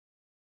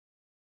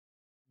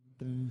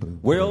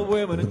Well,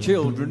 women and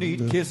children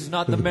need kisses,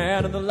 not the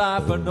man in the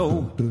life I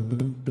know.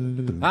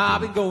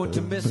 I've been going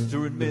to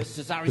Mr. and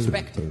Mrs. I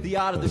respect the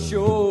art of the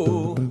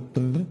show.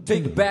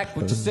 Take back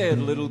what you said,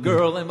 little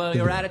girl, and while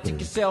you're at it, take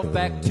yourself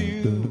back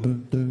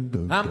too.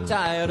 I'm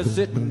tired of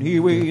sitting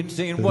here waiting,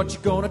 saying what you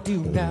gonna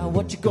do now,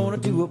 what you gonna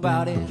do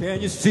about it.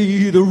 Can you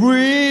see the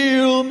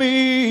real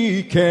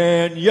me?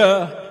 Can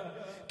you?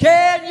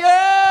 Can you?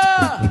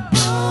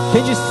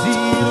 Can you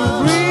see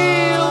the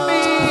real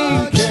me?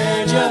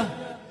 Can you?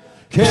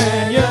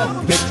 Can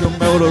you get your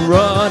motor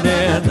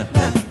running?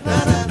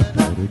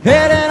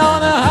 Heading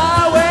on the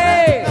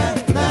highway,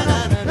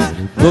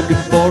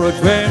 looking for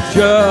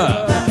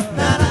adventure,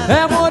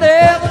 and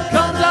whatever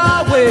comes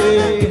our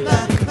way.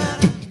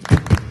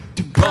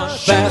 Run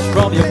fast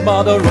from your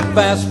mother, run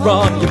fast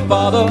from your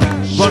father,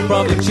 run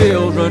from your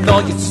children,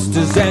 all your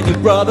sisters and your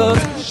brothers.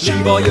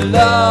 Leave all your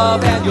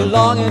love and your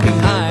longing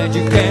behind.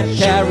 You can't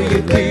carry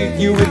it with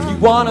you if you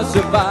want to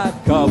survive.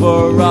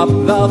 Cover up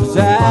love's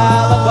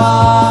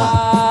alibi.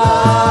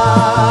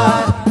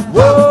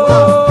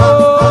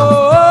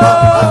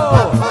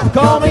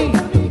 Call me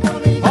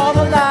on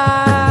the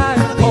line.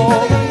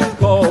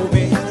 Call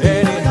me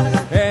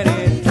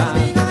any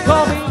time.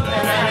 Call me.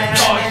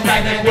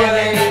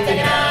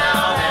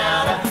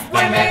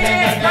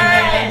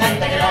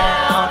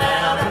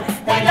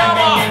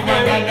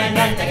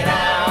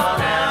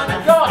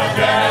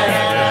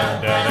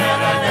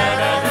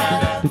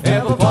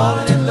 Ever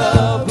fallen in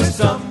love with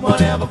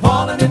someone? Ever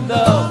fallen in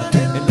love?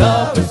 In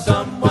love with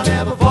someone?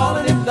 Ever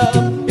fallen in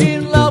love?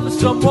 In love with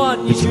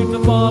someone you shouldn't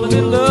have fallen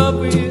in love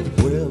with.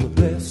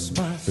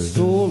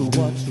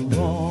 What's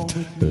wrong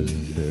with me?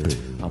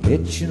 I'm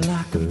itching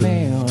like a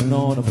man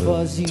on a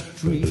fuzzy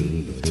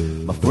tree.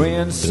 My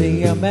friends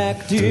say I'm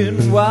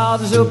acting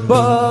wild as a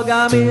bug.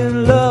 I'm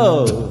in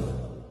love.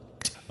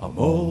 I'm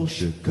all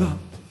shook up.